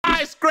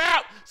Hey,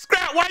 Scrap,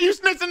 why you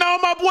snitching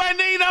on my boy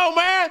Nino,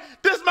 man?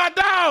 This my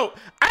dog.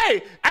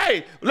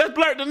 Hey, let's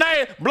blurt the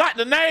name, block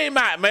the name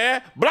out,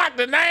 man. Block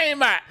the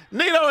name out.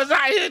 Nino is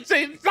out here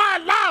cheating.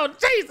 Lord,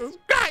 Jesus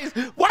Christ.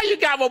 Why you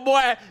got my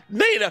boy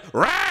Nino?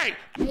 Right.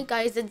 Hey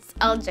guys, it's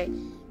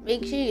LJ.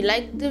 Make sure you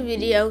like the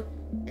video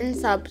and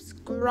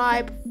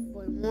subscribe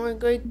for more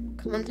great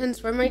contents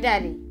from my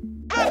daddy.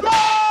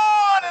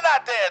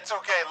 Out there,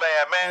 2K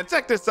land, man.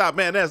 Check this out,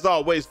 man. As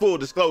always, full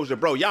disclosure,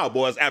 bro, y'all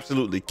boys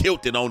absolutely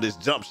killed it on this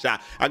jump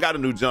shot. I got a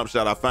new jump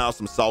shot. I found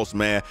some sauce,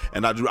 man,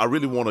 and I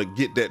really want to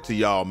get that to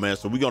y'all, man.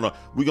 So we're gonna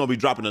be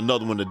dropping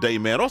another one today,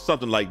 man, or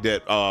something like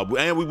that.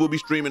 And we will be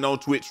streaming on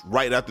Twitch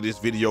right after this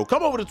video.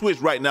 Come over to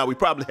Twitch right now. We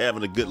probably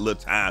having a good little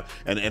time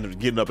and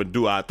getting up and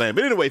do our thing.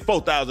 But anyway,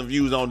 4,000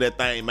 views on that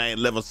thing, man.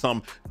 11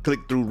 some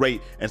click-through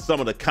rate, and some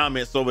of the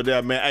comments over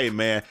there, man. Hey,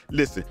 man,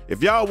 listen,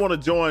 if y'all want to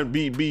join,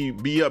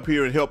 be up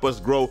here and help us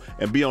grow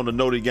and be on the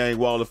Naughty Gang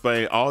Wall of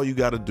Fame, all you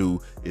got to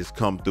do is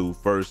come through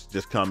first.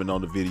 Just comment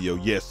on the video.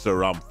 Yes,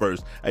 sir, I'm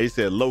first. He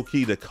said,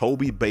 low-key, the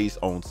Kobe base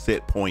on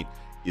set point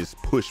is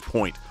push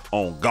point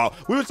on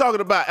golf. We were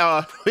talking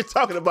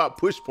about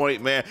push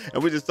point, man,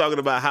 and we're just talking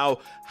about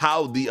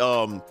how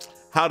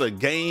the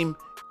game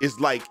is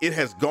like, it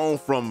has gone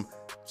from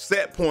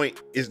set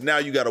point is now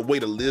you got to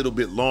wait a little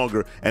bit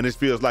longer, and it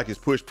feels like it's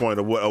push point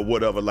or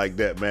whatever like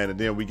that, man. And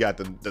then we got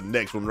the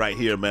next one right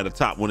here, man, the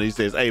top one. He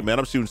says, hey, man,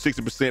 I'm shooting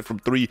 60% from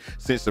 3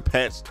 since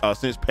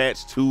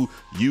patch 2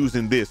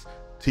 using this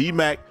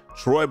T-Mac,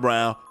 Troy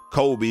Brown,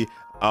 Kobe,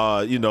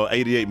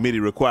 88 midi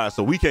required.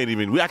 So I can't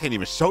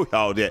even show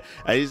y'all that.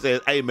 And he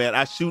says, hey, man,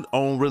 I shoot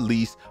on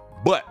release,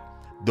 but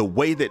the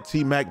way that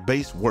T-Mac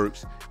base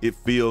works, it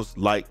feels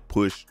like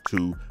push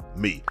to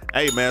me.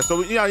 Hey, man,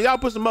 so y'all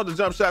put some other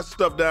jump shots and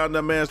stuff down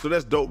there, man. So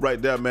that's dope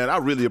right there, man. I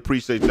really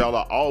appreciate y'all.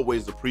 I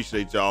always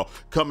appreciate y'all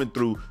coming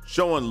through,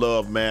 showing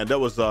love, man. That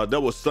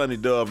was Sunny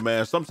Dove,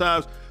 man.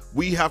 Sometimes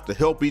we have to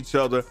help each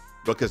other,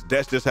 because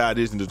that's just how it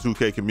is in the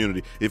 2K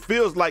community. It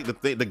feels like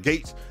the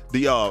gates,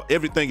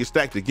 everything is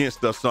stacked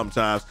against us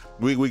sometimes.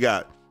 We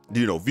got,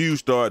 views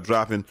start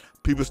dropping,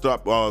 people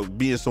start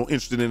being so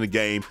interested in the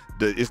game.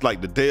 It's like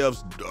the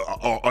devs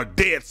are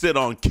dead set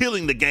on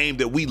killing the game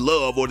that we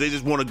love, or they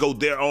just want to go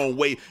their own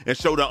way and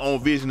show their own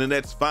vision, and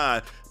that's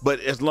fine. But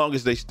as long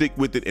as they stick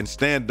with it and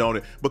stand on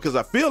it, because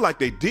I feel like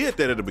they did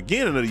that at the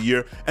beginning of the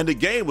year, and the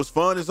game was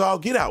fun as all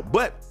get out.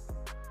 But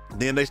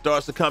then they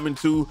start succumbing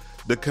to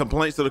the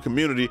complaints of the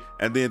community,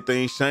 and then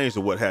things change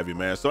or what have you,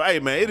 man. So, hey,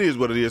 man, it is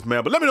what it is,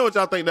 man. But let me know what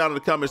y'all think down in the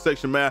comment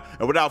section, man.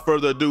 And without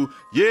further ado,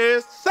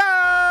 yes, sir!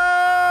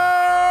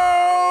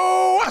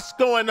 What's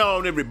going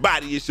on,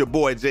 everybody? It's your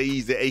boy,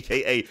 J-Easy,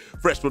 a.k.a.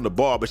 Fresh from the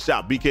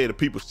Barbershop, BK the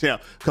People's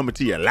Champ, coming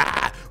to you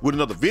live with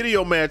another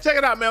video, man. Check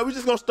it out, man. We're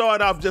just going to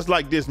start off just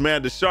like this,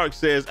 man. The Shark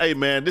says, hey,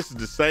 man, this is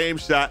the same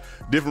shot,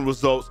 different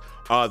results.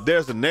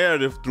 There's a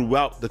narrative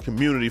throughout the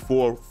community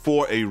for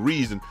a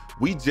reason.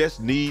 We just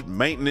need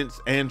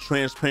maintenance and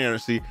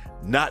transparency,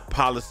 not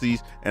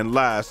policies and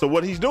lies. So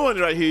what he's doing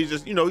right here, he's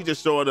just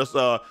showing us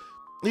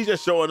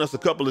a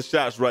couple of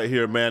shots right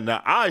here, man.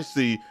 Now I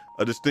see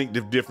a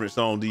distinctive difference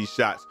on these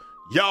shots.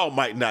 Y'all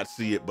might not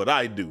see it, but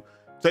I do.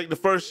 Take the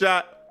first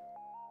shot,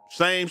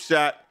 same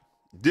shot,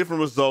 different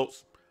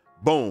results.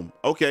 Boom.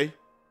 Okay,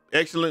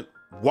 excellent.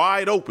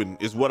 Wide open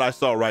is what I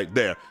saw right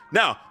there.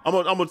 Now I'm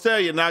gonna tell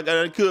you now,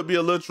 it could be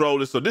a little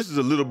trolling, so this is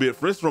a little bit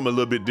from a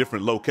little bit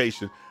different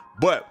location,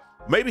 but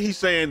maybe he's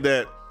saying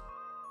that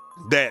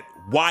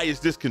why is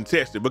this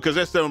contested? Because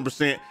that's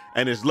 7%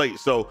 and it's late.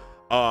 So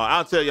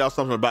I'll tell y'all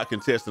something about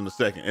contest in a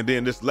second. And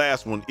then this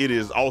last one, it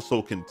is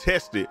also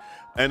contested.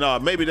 And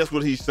maybe that's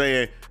what he's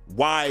saying.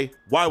 Why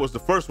was the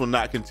first one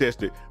not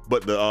contested,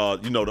 but the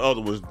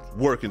other ones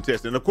were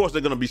contested? And of course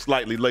they're gonna be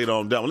slightly later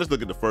on down. Let's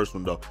look at the first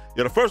one though.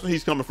 Yeah, the first one,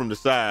 he's coming from the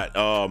side.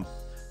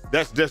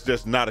 That's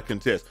just not a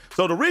contest.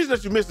 So the reason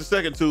that you missed the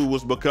second two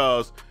was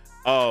because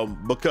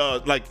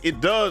like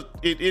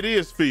it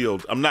is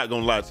field. I'm not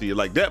gonna lie to you,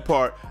 like that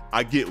part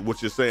I get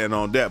what you're saying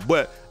on that,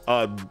 but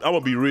I'm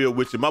gonna be real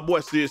with you. My boy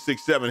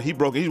Sid67,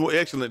 he's an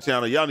excellent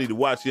channel. Y'all need to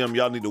watch him.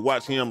 Y'all need to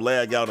watch him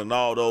lag out and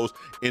all those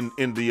in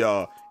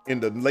the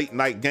late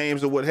night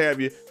games or what have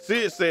you.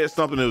 Sid said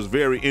something that was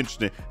very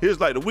interesting. Here's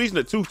like, the reason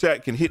that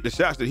 2Tac can hit the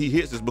shots that he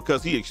hits is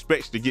because he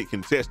expects to get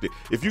contested.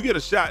 If you get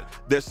a shot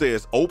that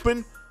says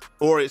open,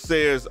 or it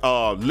says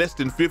less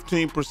than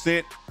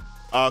 15%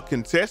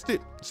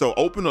 contested, so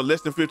open or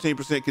less than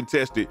 15%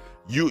 contested,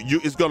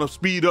 it's gonna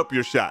speed up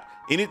your shot.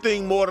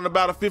 Anything more than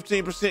about a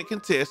 15%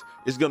 contest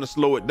is gonna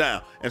slow it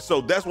down. And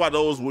so that's why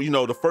those were,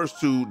 the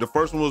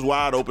first one was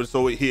wide open,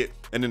 so it hit,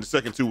 and then the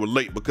second two were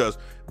late because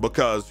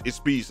it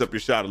speeds up your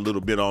shot a little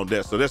bit on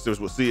that. So that's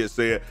just what Sid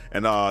said.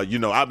 And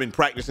I've been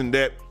practicing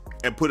that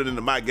and put it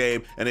into my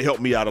game, and it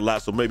helped me out a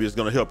lot, so maybe it's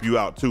gonna help you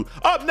out too.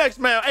 Up next,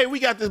 man, hey, we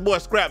got this boy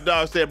Scrap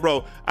Dog said,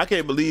 bro, I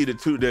can't believe that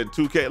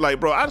 2K, like,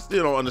 bro, I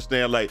still don't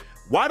understand, like,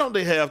 why don't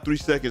they have 3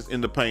 seconds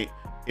in the paint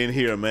in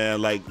here,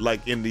 man,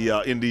 like in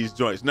these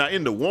joints? Now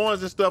in the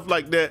ones and stuff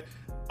like that,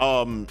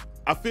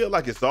 I feel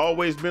like it's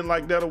always been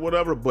like that or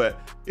whatever, but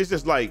it's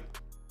just like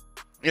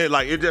Yeah,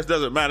 like it just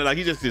doesn't matter. Like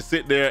he just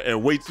sit there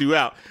and waits you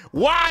out.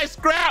 Why,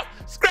 Scrap?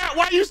 Scrap,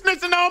 why you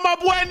snitching on my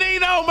boy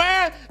Nino,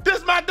 man?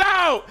 This my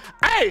dog.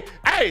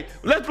 Hey,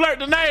 let's blurt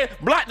the name,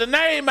 block the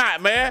name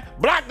out, man.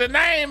 Block the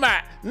name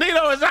out.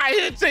 Nino is out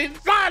here cheating.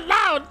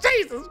 Lord,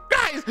 Jesus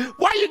Christ.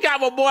 Why you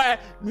got my boy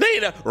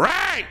Nino?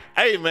 Right.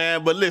 Hey,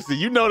 man, but listen,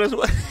 you know this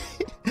what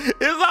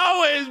it's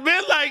always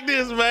been like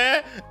this,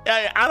 man.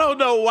 Hey, I don't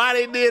know why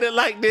they did it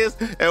like this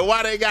and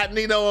why they got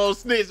Nino on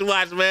snitch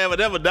watch, man, but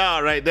that's a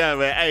dog right there,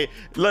 man. Hey,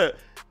 look,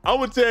 I'm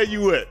gonna tell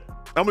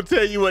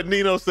you what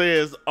Nino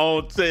said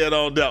on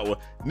that one.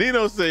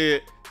 Nino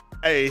said,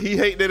 hey, he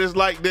hate that it's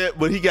like that,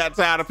 but he got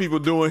tired of people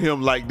doing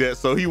him like that,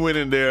 so he went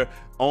in there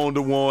on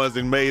the ones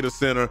and made a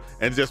center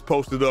and just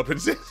posted up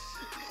and just,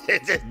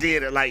 and just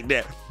did it like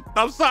that.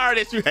 I'm sorry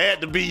that you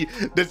had to be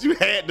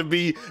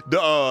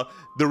the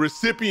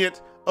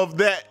recipient of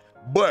that,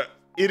 but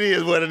it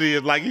is what it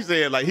is. Like you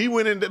said, like he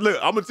went in there, look,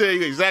 I'm gonna tell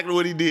you exactly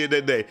what he did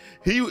that day.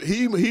 He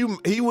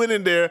went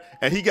in there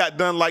and he got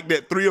done like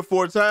that 3 or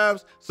 4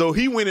 times. So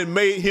he went and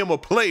made him a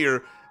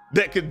player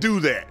that could do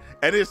that.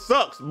 And it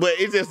sucks, but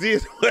it just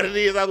is what it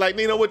is. I was like,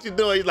 Nino, what you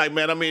doing? He's like,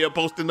 man, I'm in here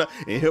posting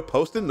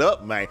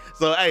up, man.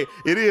 So, hey,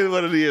 it is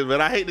what it is,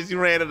 man. I hate that you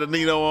ran into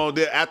Nino on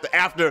there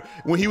after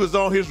when he was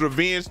on his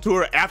revenge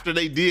tour, after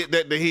they did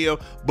that to him.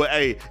 But,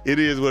 hey, it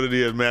is what it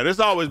is, man. It's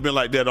always been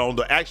like that on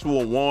the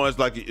actual ones,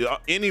 like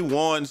any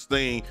ones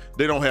thing,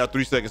 they don't have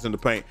 3 seconds in the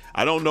paint.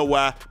 I don't know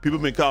why people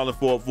been calling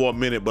for a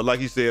minute, but like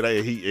he said,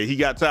 hey, he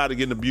got tired of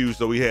getting abused,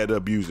 so we had to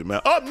abuse it,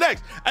 man. Up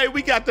next, hey,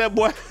 we got that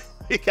boy.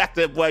 He got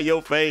that boy Yo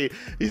Fade.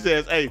 He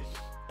says, hey,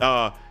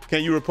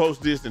 can you repost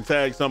this and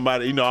tag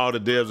somebody, you know, all the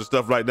devs and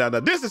stuff like that. Now,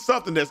 this is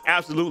something that's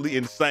absolutely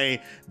insane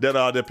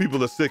that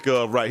people are sick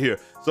of right here.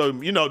 So,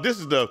 you know, this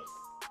is the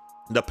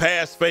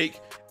pass fake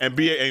and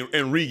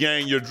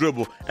regain your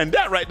dribble. And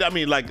that right there, I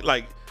mean, like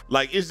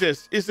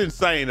it's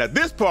insane. Now,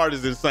 this part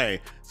is insane.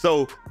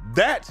 So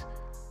that,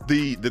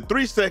 the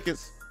 3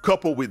 seconds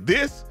coupled with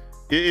this,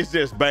 it's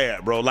just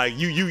bad, bro. Like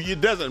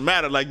it doesn't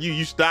matter. Like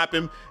you stop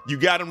him, you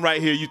got him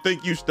right here. You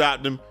think you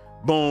stopped him,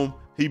 boom.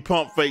 He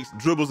pump fakes,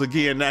 dribbles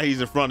again. Now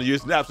he's in front of you.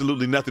 It's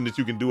absolutely nothing that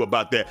you can do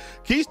about that.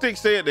 Keystick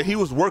said that he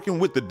was working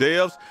with the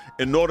devs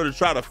in order to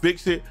try to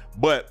fix it.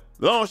 But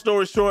long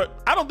story short,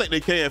 I don't think they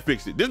can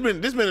fix it. This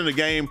been in the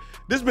game.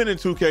 This been in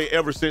 2K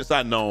ever since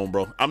I known,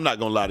 bro. I'm not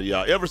gonna lie to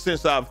y'all. Ever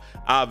since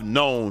I've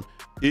known,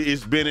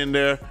 it's been in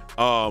there,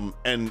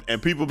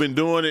 and people been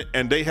doing it,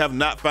 and they have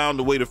not found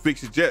a way to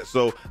fix it yet.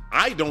 So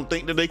I don't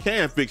think that they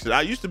can fix it.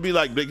 I used to be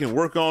like, they can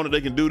work on it,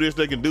 they can do this,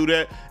 they can do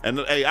that, and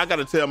hey, I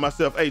gotta tell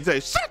myself, hey Jay,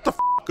 shut the f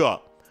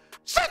up,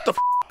 shut the f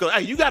up.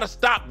 Hey, you gotta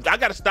stop. I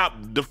gotta stop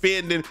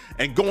defending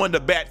and going to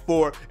bat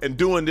for and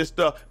doing this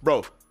stuff,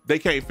 bro. They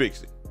can't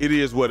fix it. It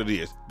is what it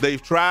is.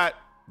 They've tried.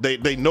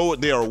 They know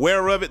it. They are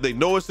aware of it. They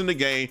know it's in the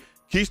game.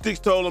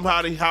 Keysticks told them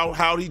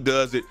how he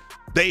does it.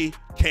 They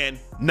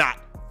cannot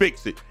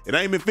fix it. It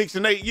ain't been fixed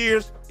in 8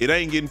 years. It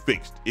ain't getting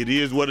fixed. It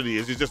is what it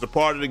is. It's just a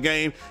part of the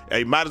game.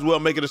 Hey, might as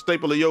well make it a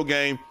staple of your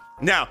game.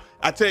 Now,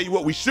 I tell you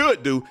what we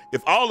should do.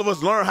 If all of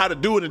us learn how to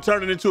do it and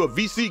turn it into a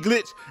VC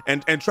glitch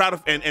and try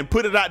to and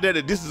put it out there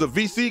that this is a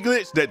VC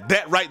glitch,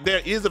 that right there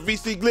is a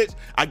VC glitch,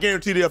 I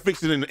guarantee they'll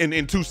fix it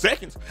in 2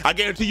 seconds. I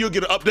guarantee you'll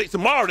get an update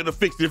tomorrow that'll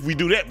fix it if we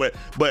do that.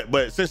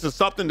 But since it's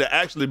something that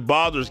actually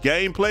bothers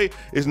gameplay,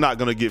 it's not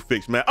gonna get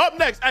fixed, man. Up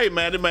next, hey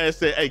man, the man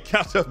said, hey,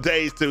 count up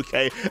days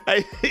 2K.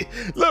 Hey,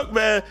 look,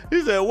 man,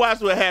 he said,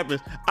 watch what happens.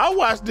 I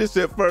watched this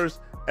at first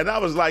and I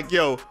was like,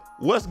 yo,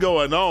 what's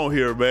going on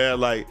here, man?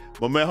 Like,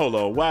 but man, hold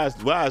on. Why is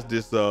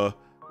it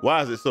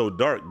so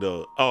dark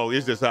though? Oh,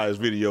 it's just how his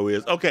video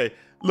is. Okay,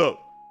 look.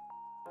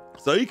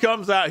 So he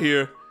comes out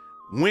here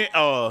when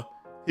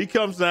he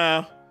comes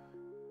down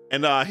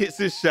and hits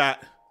his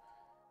shot.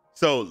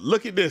 So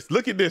look at this.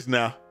 Look at this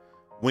now.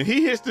 When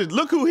he hits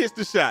look who hits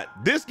the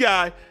shot. This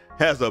guy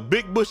has a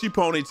big bushy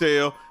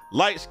ponytail,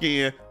 light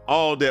skin,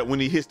 all that when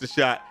he hits the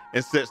shot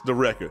and sets the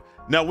record.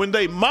 Now, when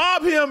they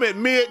mob him at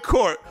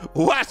mid-court,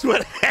 watch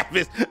what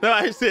happens. No,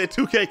 I said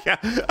 2K count.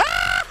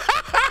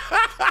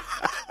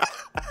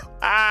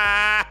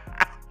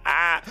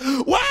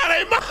 Why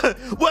they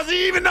mob? Was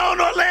he even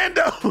on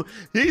Orlando?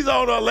 He's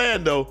on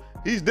Orlando.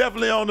 He's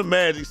definitely on the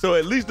Magic, so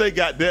at least they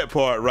got that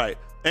part right.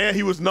 And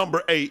he was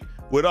number 8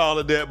 with all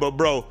of that. But,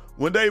 bro,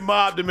 when they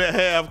mobbed him at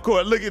half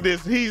court, look at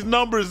this. He's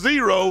number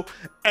 0,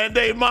 and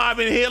they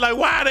mobbing him. Like,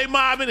 why are they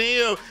mobbing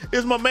him?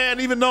 Is my man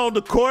even on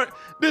the court?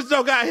 This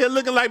joke out here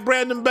looking like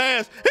Brandon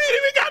Bass. He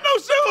ain't even got no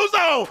shoes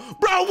on.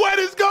 Bro, what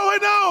is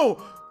going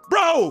on?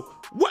 Bro,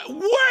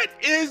 what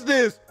is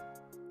this?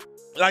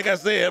 Like I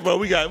said, bro,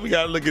 we got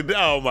to look at,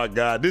 oh my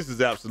God, this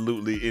is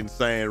absolutely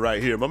insane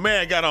right here. My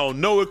man got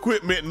on no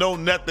equipment, no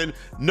nothing,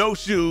 no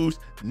shoes,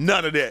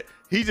 none of that.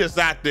 He just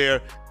out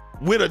there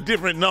with a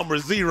different number,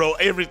 0,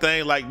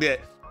 everything like that.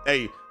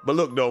 Hey, but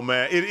look though,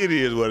 man, it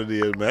is what it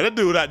is, man. That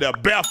dude out there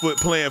barefoot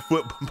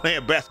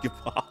playing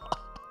basketball.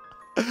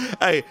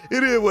 Hey,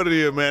 it is what it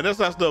is, man. That's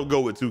how stuff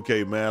go with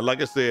 2K, man. Like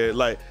I said,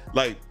 like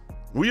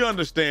we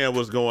understand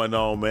what's going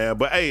on, man.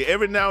 But hey,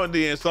 every now and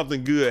then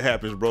something good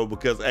happens, bro.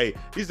 Because hey,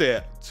 he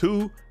said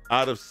 2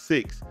 out of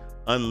 6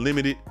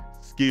 unlimited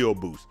skill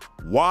boosts.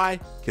 Why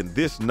can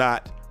this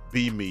not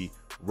be me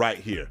right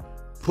here?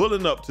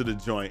 Pulling up to the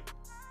joint,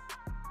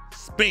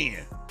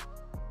 spin.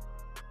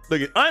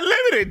 Look at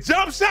unlimited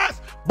jump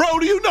shots. Bro,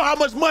 do you know how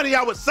much money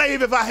I would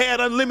save if I had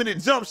unlimited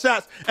jump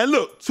shots? And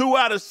look, 2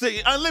 out of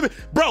 6, unlimited,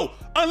 bro,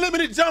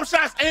 unlimited jump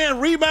shots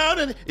and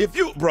rebounding. If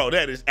you, bro,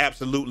 that is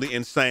absolutely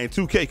insane.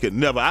 2K could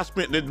never. I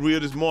spent that reel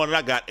this morning.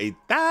 I got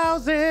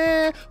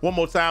 1,000. One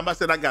more time, I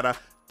said I got 1,000.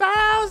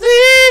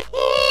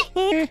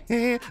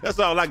 That's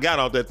all I got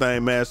off that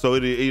thing, man. So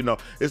it, you know,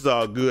 it's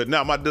all good.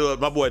 Now my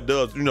boy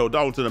Dubs, you know,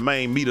 down to the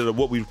main meat of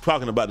what we were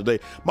talking about today.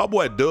 My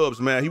boy Dubs,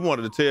 man, he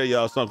wanted to tell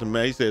y'all something,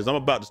 man. He says, I'm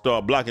about to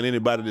start blocking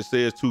anybody that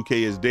says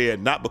 2K is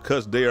dead, not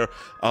because they're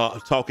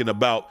talking bad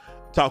about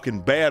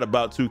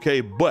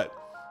 2K, but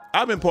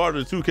I've been part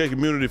of the 2K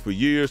community for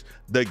years.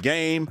 The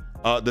game,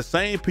 the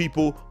same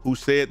people who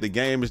said the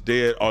game is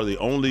dead are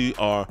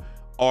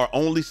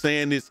only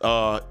saying it's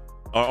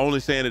are only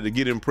saying it to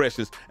get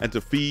impressions and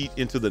to feed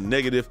into the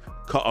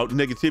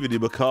negativity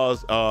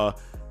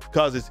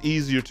because it's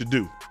easier to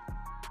do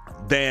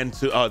than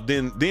to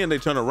then they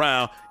turn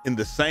around in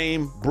the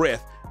same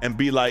breath and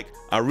be like,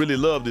 I really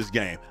love this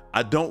game.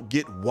 I don't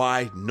get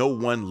why no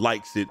one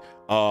likes it.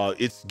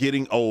 It's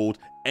getting old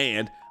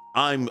and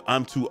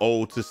I'm too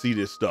old to see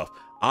this stuff.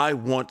 I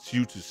want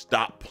you to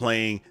stop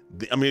playing.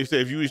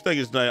 If you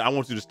think it's nice, I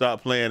want you to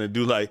stop playing and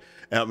do like,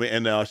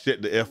 and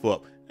shut the F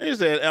up. And he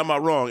said, am I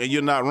wrong? And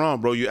you're not wrong,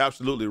 bro. You're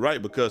absolutely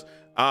right, because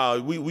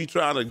we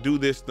try to do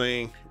this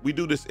thing. We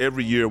do this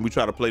every year, and we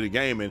try to play the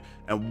game,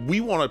 and we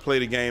want to play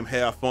the game,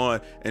 have fun,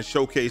 and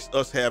showcase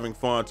us having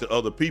fun to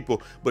other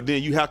people. But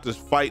then you have to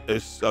fight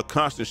a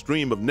constant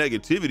stream of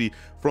negativity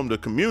from the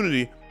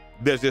community.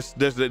 They're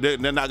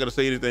not going to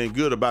say anything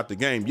good about the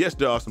game. Yes,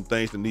 there are some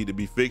things that need to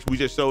be fixed. We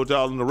just showed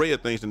y'all an array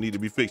of things that need to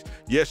be fixed.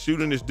 Yes,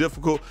 shooting is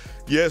difficult.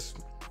 Yes,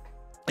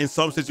 in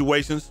some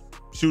situations,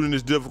 shooting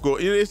is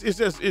difficult. It's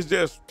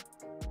just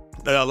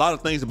a lot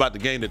of things about the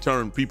game that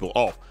turn people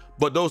off.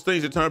 But those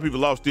things that turn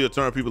people off still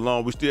turn people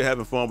on. We're still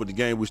having fun with the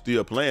game. We're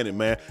still playing it,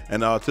 man.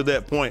 And to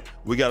that point,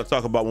 we got to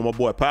talk about what my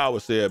boy Power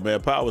said,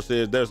 man. Power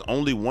says there's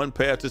only one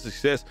path to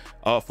success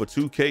for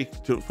the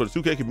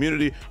 2K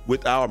community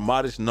with our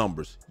modest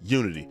numbers: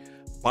 unity.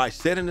 By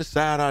setting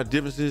aside our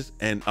differences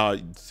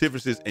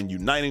and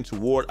uniting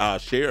toward our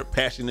shared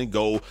passion and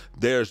goal,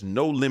 there's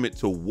no limit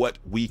to what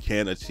we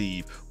can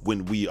achieve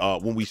when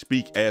we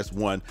speak as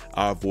one.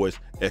 Our voice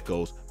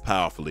echoes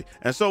powerfully.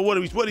 And so what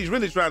he's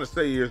really trying to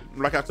say is,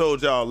 like I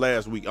told y'all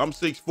last week, I'm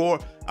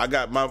 6'4". I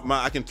got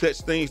I can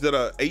touch things that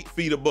are 8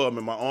 feet above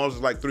me. My arms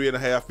is like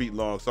 3.5 feet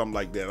long, something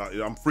like that.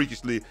 I'm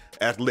freakishly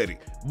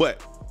athletic.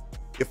 But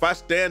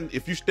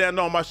if you stand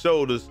on my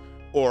shoulders,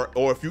 or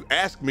if you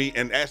ask me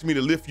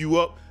to lift you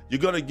up, you're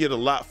gonna get a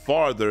lot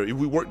farther. If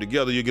we work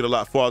together, you'll get a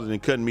lot farther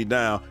than cutting me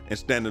down and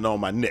standing on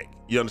my neck.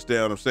 You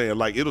understand what I'm saying?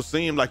 Like, it'll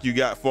seem like you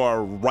got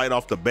far right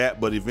off the bat,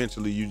 but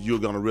eventually you're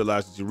gonna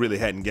realize that you really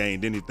hadn't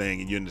gained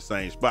anything and you're in the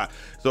same spot.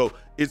 So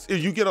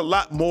you get a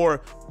lot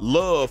more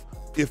love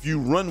if you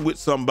run with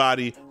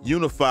somebody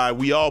unified.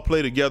 We all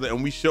play together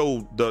and we show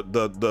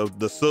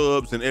the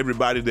subs and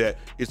everybody that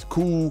it's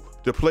cool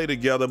to play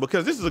together,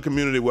 because this is a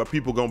community where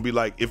people gonna be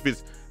like,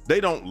 they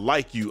don't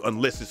like you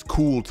unless it's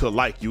cool to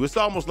like you. It's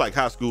almost like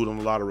high school in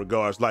a lot of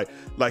regards. Like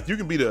you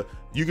can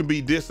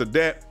be this or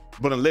that,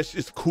 but unless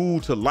it's cool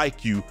to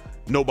like you,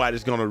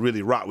 nobody's gonna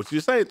really rock with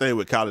you. Same thing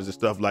with college and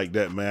stuff like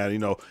that, man. You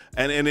know,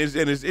 and it's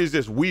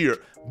just weird.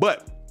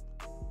 But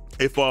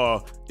if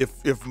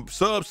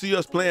subs see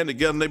us playing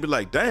together and they be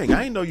like, dang,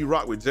 I ain't know you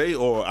rock with Jay,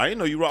 or I ain't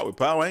know you rock with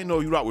Power, I ain't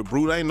know you rock with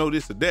Brute, I ain't know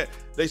this or that.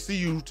 They see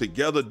you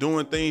together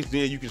doing things,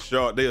 then you can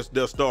start,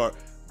 they'll start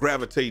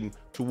gravitating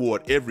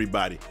toward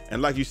everybody.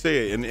 And like you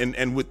said,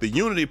 and with the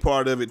unity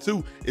part of it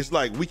too, it's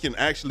like we can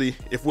actually,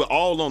 if we're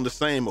all on the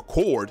same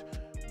accord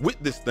with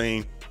this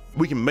thing,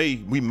 we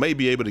may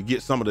be able to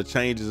get some of the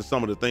changes and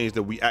some of the things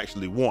that we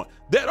actually want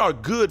that are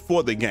good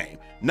for the game,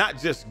 not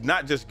just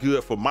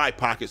good for my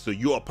pockets or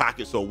your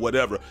pockets or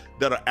whatever,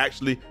 that are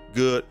actually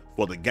good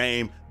for the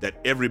game that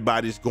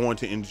everybody's going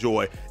to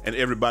enjoy. And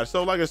everybody,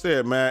 so like I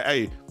said, man,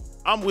 hey,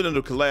 I'm willing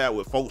to collab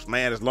with folks,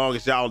 man, as long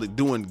as y'all are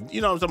doing,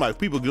 you know what I'm talking about,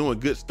 people doing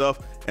good stuff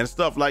and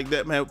stuff like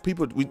that, man.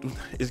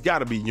 It's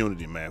gotta be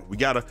unity, man. We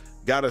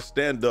gotta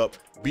stand up,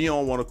 be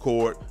on one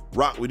accord,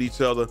 rock with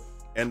each other,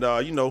 and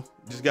you know,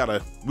 just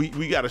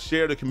we gotta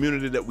share the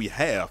community that we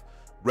have,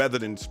 rather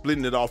than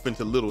splitting it off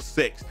into little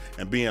sects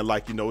and being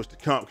like, you know, it's the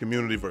comp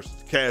community versus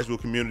the casual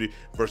community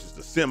versus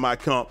the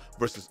semi-comp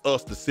versus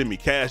us, the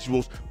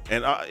semi-casuals.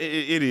 And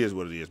it is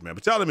what it is, man.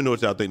 But y'all let me know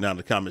what y'all think down in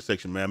the comment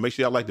section, man. Make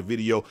sure y'all like the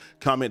video,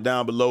 comment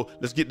down below.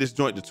 Let's get this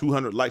joint to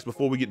 200 likes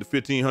before we get to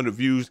 1,500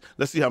 views.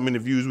 Let's see how many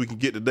views we can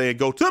get today and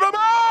go to the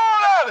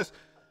moon.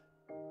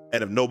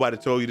 And if nobody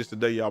told you this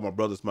today, y'all, my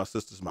brothers, my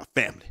sisters, my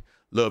family,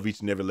 love each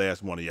and every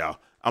last one of y'all.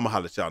 I'm gonna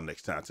holler at y'all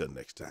next time. Till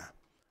next time.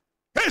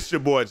 It's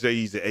your boy Jay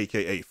Easy,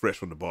 aka Fresh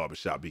from the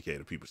Barbershop, BK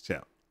the People's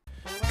Champ.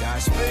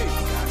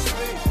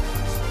 Godspeed.